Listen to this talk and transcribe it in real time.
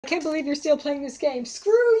I can't believe you're still playing this game.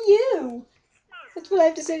 Screw you! That's what I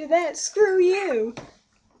have to say to that. Screw you!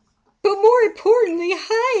 But more importantly,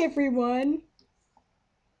 hi everyone!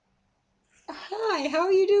 Hi, how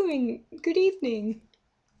are you doing? Good evening.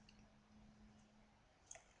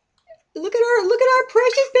 Look at our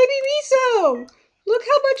precious baby Miso! Look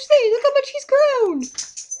how much he's grown!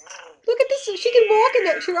 Look at this, she can walk and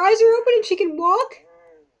her eyes are open and she can walk.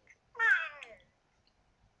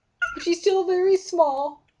 But she's still very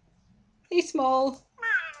small. Hey, small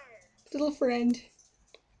little friend.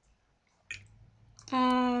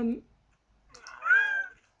 Man,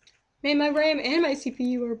 my RAM and my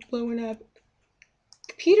CPU are blowing up.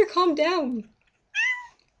 Computer, calm down.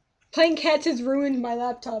 Playing Catz has ruined my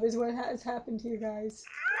laptop is what has happened here, guys.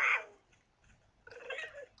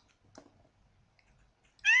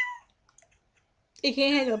 It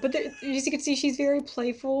can't handle it, but as you can see, she's very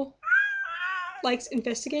playful. Likes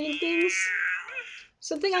investigating things.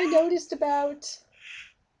 Something I noticed about...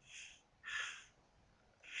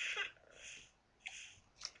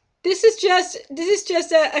 This is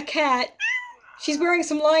just a cat. She's wearing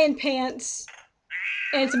some lion pants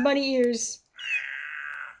and some bunny ears.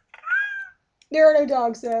 There are no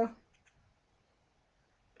dogs, though.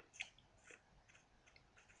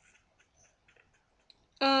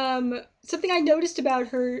 Something I noticed about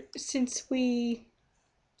her since we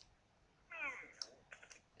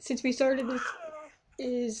started this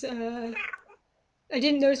is, I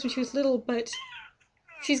didn't notice when she was little, but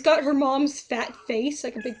she's got her mom's fat face,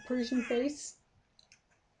 like a big Persian face.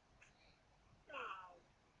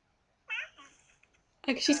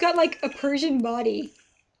 Like, she's got, like, a Persian body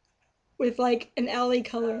with, like, an alley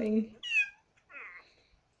coloring.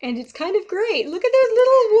 And it's kind of great. Look at this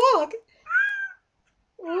little walk.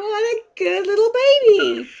 What a good little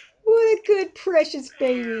baby. What a good, precious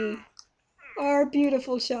baby. Our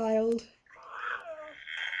beautiful child.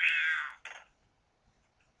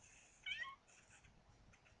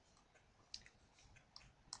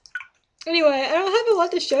 Anyway, I don't have a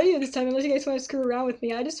lot to show you this time unless you guys want to screw around with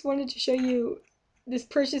me. I just wanted to show you this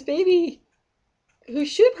precious baby who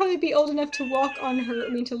should probably be old enough to walk on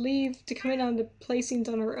her, to leave, to come in on the play scenes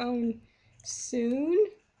on her own soon.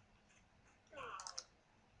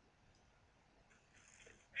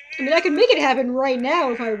 I mean, I could make it happen right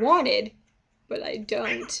now if I wanted, but I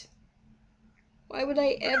don't. Why would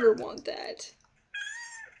I ever want that?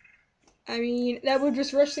 I mean, that would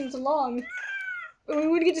just rush things along. But we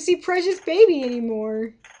wouldn't get to see Precious Baby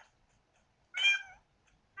anymore.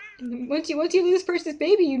 And once you lose Precious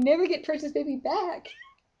Baby, you never get Precious Baby back.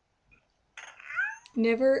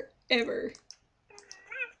 Never, ever.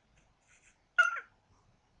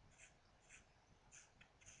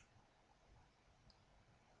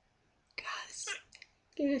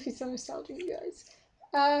 Give me some nostalgia, you guys.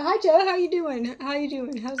 Hi Joe, how you doing? How you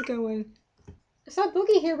doing? How's it going? I saw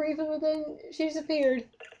Boogie here briefly, but then she disappeared.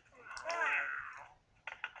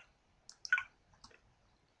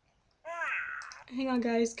 Hang on,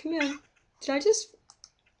 guys. Come on. Did I just...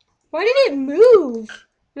 Why did it move?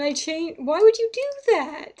 When I change... Why would you do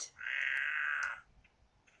that?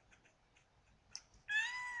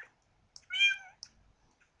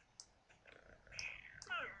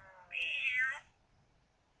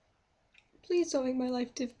 Please don't make my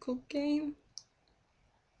life difficult, game.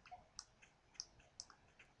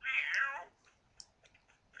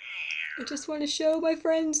 I just want to show my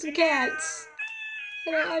friends some cats.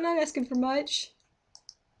 I'm not asking for much.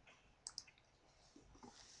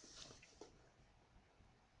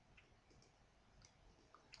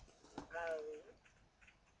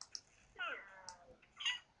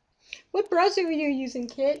 What browser are you using,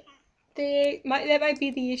 Kit? That might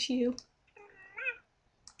be the issue.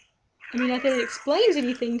 I mean, not that it explains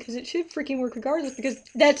anything, because it should freaking work regardless, because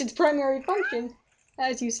that's its primary function,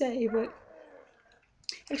 as you say, but...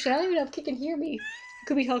 Actually, I don't even know if Kit can hear me. I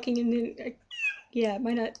could be talking and then... yeah, it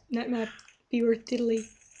might not be worth diddly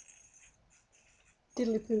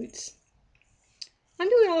poots. I'm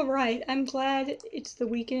doing alright. I'm glad it's the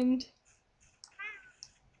weekend.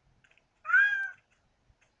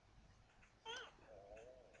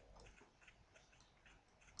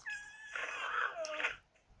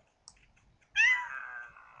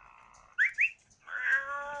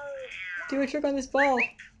 Do a trick on this ball.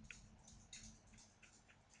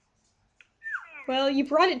 Well, you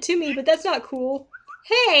brought it to me, but that's not cool.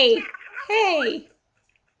 Hey! Hey!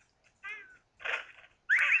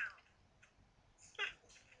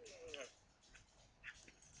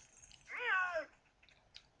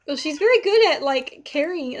 Well, she's very good at, like,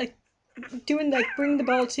 carrying, like, bring the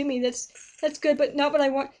ball to me. That's good, but not what I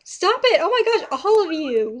want. Stop it! Oh my gosh, all of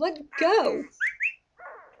you! Let go!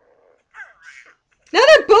 Now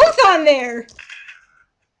they're both on there!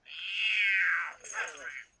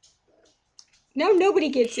 Now nobody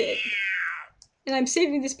gets it. And I'm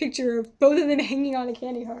saving this picture of both of them hanging on a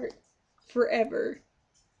candy heart forever.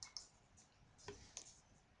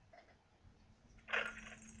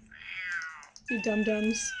 You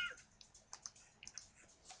dum-dums.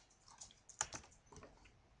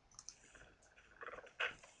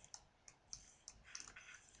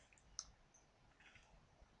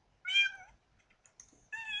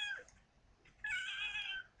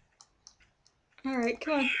 Alright,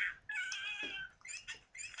 come on.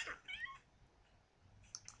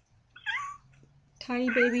 Tiny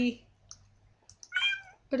baby.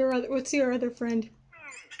 What's your other friend?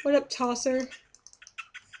 What up, Tosser?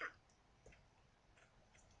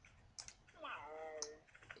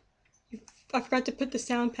 I forgot to put the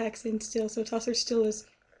sound packs in still, so Tosser still is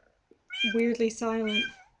weirdly silent.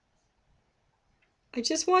 I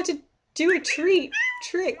just want to do a trick,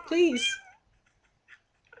 please.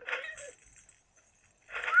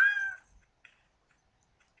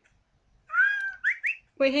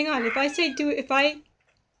 Wait, hang on. If I say do it, oh,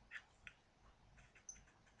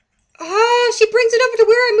 she brings it over to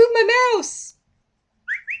where I move my mouse!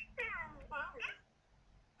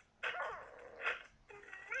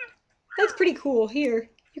 That's pretty cool.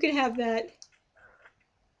 Here, you can have that.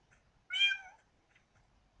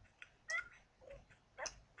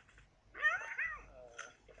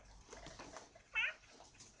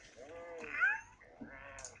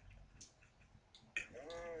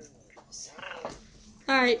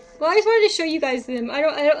 Alright, well I just wanted to show you guys them. I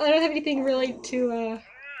don't have anything really to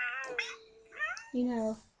you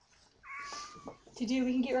know, to do.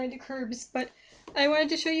 We can get right into curbs, but I wanted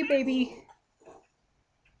to show you baby.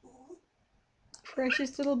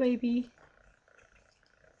 Precious little baby.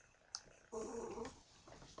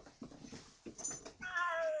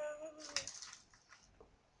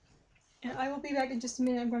 And I will be back in just a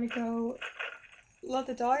minute. I'm going to go let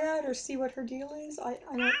the dog out or see what her deal is. I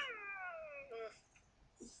don't...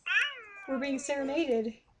 We're being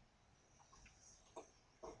serenaded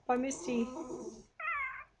by Misty.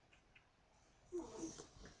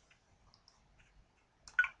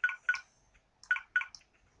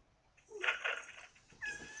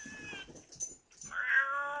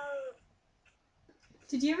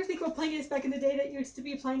 Did you ever think about playing this back in the day that you used to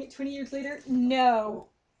be playing it 20 years later? No.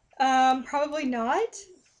 Probably not.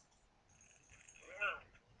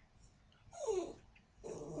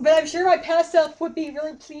 But I'm sure my past self would be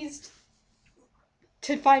really pleased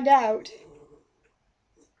to find out.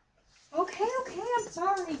 Okay, I'm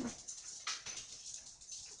sorry.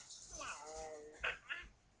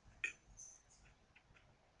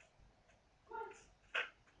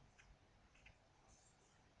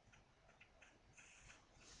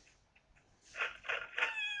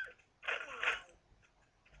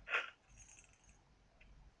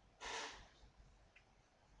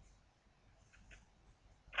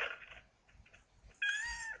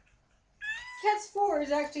 Catz 4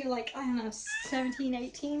 is actually like, I don't know, 17,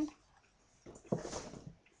 18.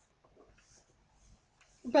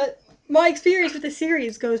 But my experience with the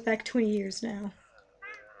series goes back 20 years now.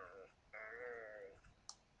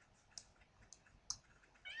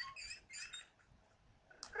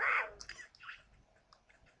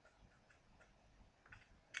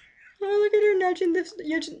 Oh, look at her nudging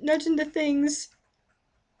the things.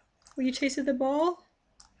 Will you chase the ball?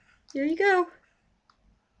 There you go.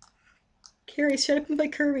 Carrie, shut up and play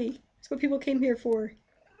Kirby. That's what people came here for.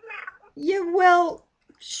 Yeah, well,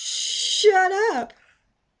 shut up.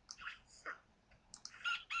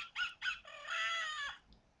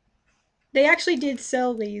 They actually did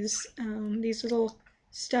sell these little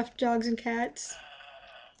stuffed dogs and cats.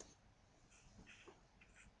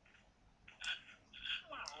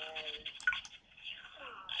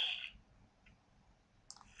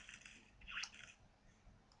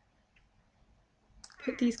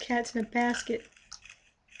 Put these cats in a basket.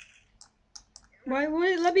 Why won't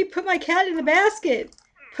it let me put my cat in the basket?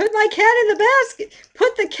 Put my cat in the basket!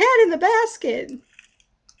 Put the cat in the basket!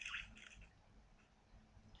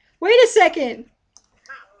 Wait a second!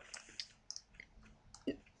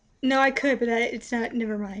 No, I could, but it's not.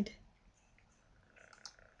 Never mind.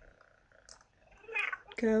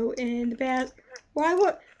 Go in the basket. Why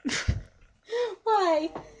what? Why?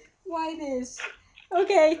 Why this?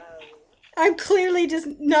 Okay. I'm clearly just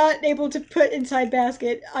not able to put inside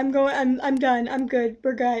basket. I'm done. I'm good.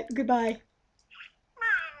 We're good. Goodbye.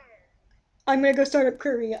 I'm gonna go start up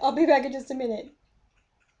Curry. I'll be back in just a minute.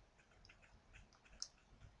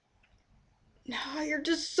 No, you're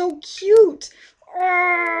just so cute.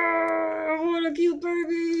 Oh, what a cute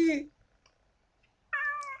baby.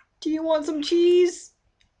 Do you want some cheese?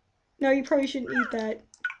 No, you probably shouldn't eat that.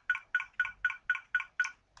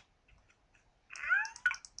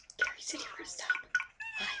 Gary said you were gonna stop.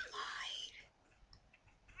 I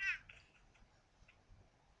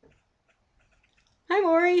lied. Hi,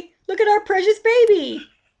 Maury. Look at our precious baby.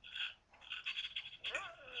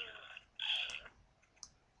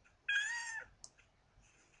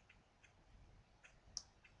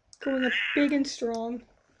 Going up big and strong.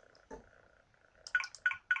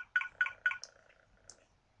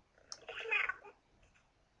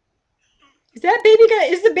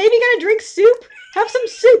 Is the baby gonna drink soup? Have some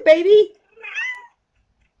soup, baby.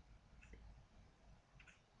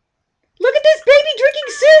 Look at this baby drinking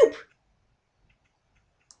soup.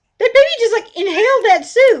 That baby just like inhaled that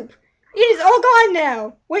soup. It is all gone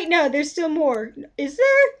now. Wait, no, there's still more. Is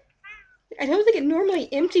there? I don't think it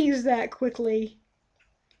normally empties that quickly.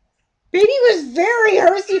 Baby was very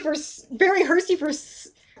thirsty for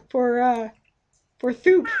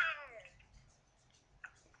soup.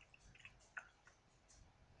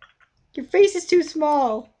 Your face is too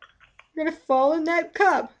small. You're gonna fall in that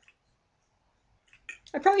cup.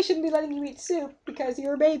 I probably shouldn't be letting you eat soup because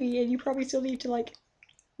you're a baby and you probably still need to like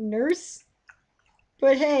nurse.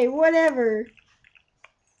 But hey, whatever.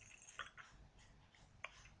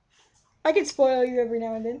 I can spoil you every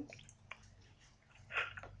now and then.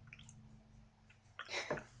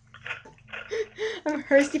 I'm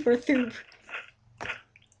thirsty for soup. Do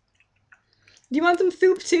you want some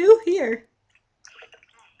soup too? Here.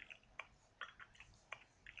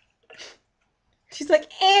 She's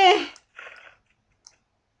like, eh.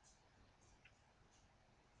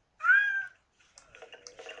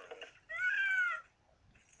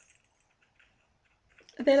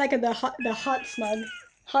 They like the hot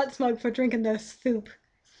smug for drinking the soup.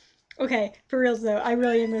 Okay, for reals though, I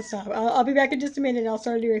really am gonna stop. I'll be back in just a minute and I'll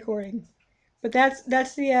start the recording. But that's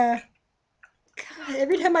the God,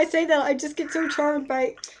 every time I say that I just get so charmed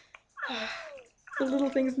by the little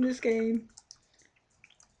things in this game.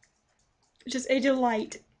 It's just a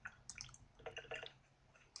delight.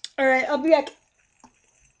 Alright, I'll be back.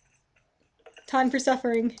 Time for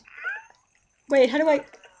suffering. Wait, how do I... There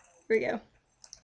we go.